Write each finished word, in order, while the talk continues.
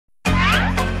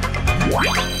Simba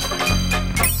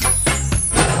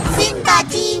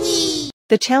TV.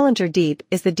 The Challenger Deep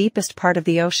is the deepest part of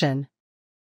the ocean.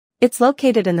 It's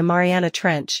located in the Mariana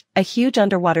Trench, a huge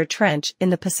underwater trench in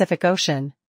the Pacific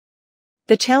Ocean.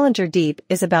 The Challenger Deep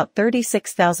is about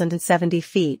 36,070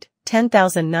 feet,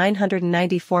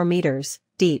 10,994 meters,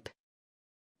 deep.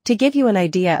 To give you an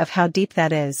idea of how deep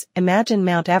that is, imagine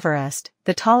Mount Everest,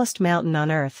 the tallest mountain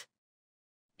on Earth.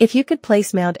 If you could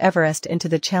place Mount Everest into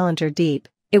the Challenger Deep,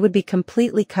 it would be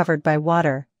completely covered by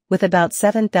water, with about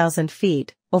 7,000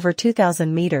 feet, over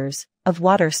 2,000 meters, of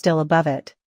water still above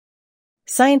it.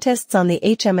 Scientists on the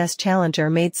HMS Challenger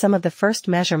made some of the first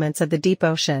measurements of the deep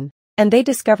ocean, and they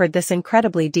discovered this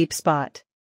incredibly deep spot.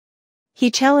 The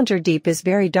Challenger Deep is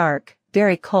very dark,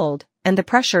 very cold, and the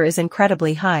pressure is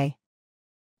incredibly high.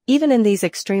 Even in these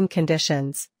extreme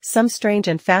conditions, some strange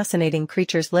and fascinating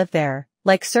creatures live there,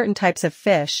 like certain types of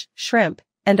fish, shrimp,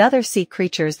 and other sea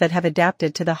creatures that have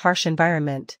adapted to the harsh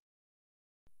environment.